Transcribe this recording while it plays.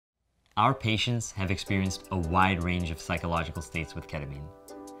Our patients have experienced a wide range of psychological states with ketamine.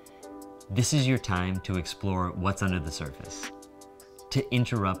 This is your time to explore what's under the surface, to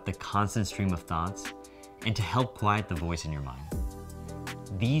interrupt the constant stream of thoughts, and to help quiet the voice in your mind.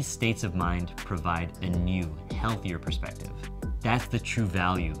 These states of mind provide a new, healthier perspective. That's the true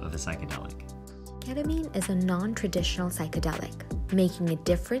value of a psychedelic. Ketamine is a non-traditional psychedelic, making it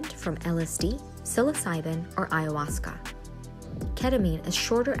different from LSD, psilocybin, or ayahuasca. Ketamine is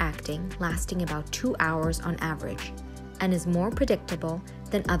shorter acting, lasting about 2 hours on average, and is more predictable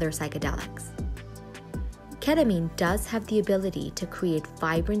than other psychedelics. Ketamine does have the ability to create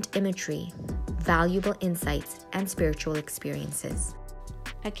vibrant imagery, valuable insights, and spiritual experiences.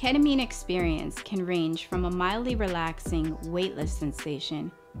 A ketamine experience can range from a mildly relaxing, weightless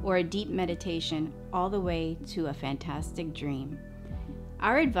sensation or a deep meditation all the way to a fantastic dream.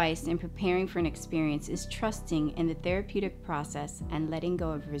 Our advice in preparing for an experience is trusting in the therapeutic process and letting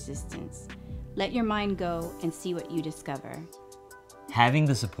go of resistance. Let your mind go and see what you discover. Having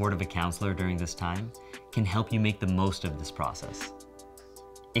the support of a counselor during this time can help you make the most of this process.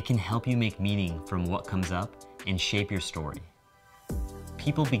 It can help you make meaning from what comes up and shape your story.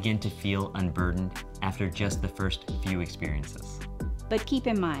 People begin to feel unburdened after just the first few experiences. But keep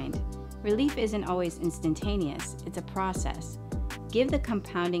in mind, relief isn't always instantaneous, it's a process. Give the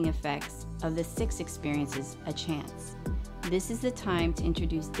compounding effects of the 6 experiences a chance. This is the time to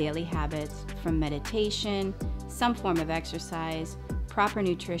introduce daily habits from meditation, some form of exercise, proper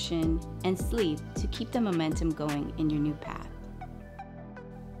nutrition, and sleep to keep the momentum going in your new path.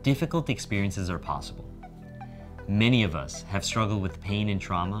 Difficult experiences are possible. Many of us have struggled with pain and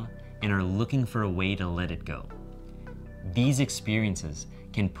trauma and are looking for a way to let it go. These experiences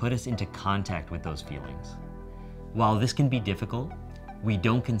can put us into contact with those feelings. While this can be difficult, we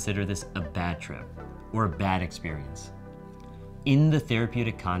don't consider this a bad trip or a bad experience. In the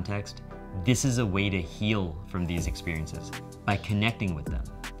therapeutic context, this is a way to heal from these experiences by connecting with them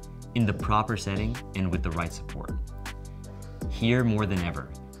in the proper setting and with the right support. Here more than ever,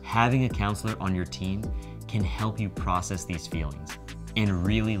 having a counselor on your team can help you process these feelings and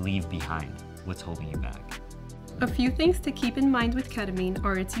really leave behind what's holding you back. A few things to keep in mind with ketamine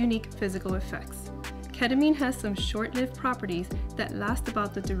are its unique physical effects. Ketamine has some short-lived properties that last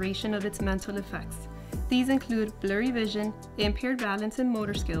about the duration of its mental effects. These include blurry vision, impaired balance and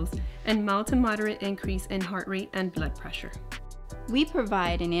motor skills, and mild to moderate increase in heart rate and blood pressure. We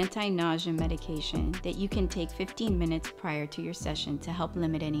provide an anti-nausea medication that you can take 15 minutes prior to your session to help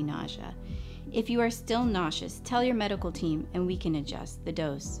limit any nausea. If you are still nauseous, tell your medical team and we can adjust the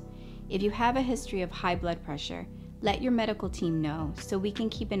dose. If you have a history of high blood pressure, let your medical team know so we can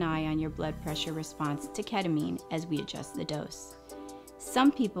keep an eye on your blood pressure response to ketamine as we adjust the dose.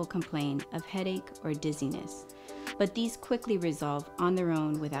 Some people complain of headache or dizziness, but these quickly resolve on their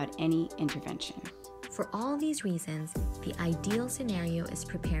own without any intervention. For all these reasons, the ideal scenario is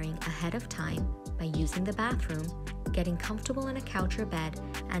preparing ahead of time by using the bathroom, getting comfortable on a couch or bed,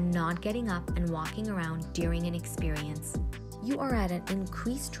 and not getting up and walking around during an experience. You are at an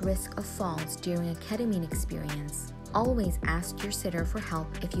increased risk of falls during a ketamine experience. Always ask your sitter for help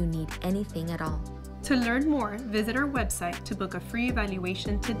if you need anything at all. To learn more, visit our website to book a free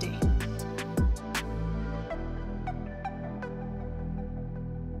evaluation today.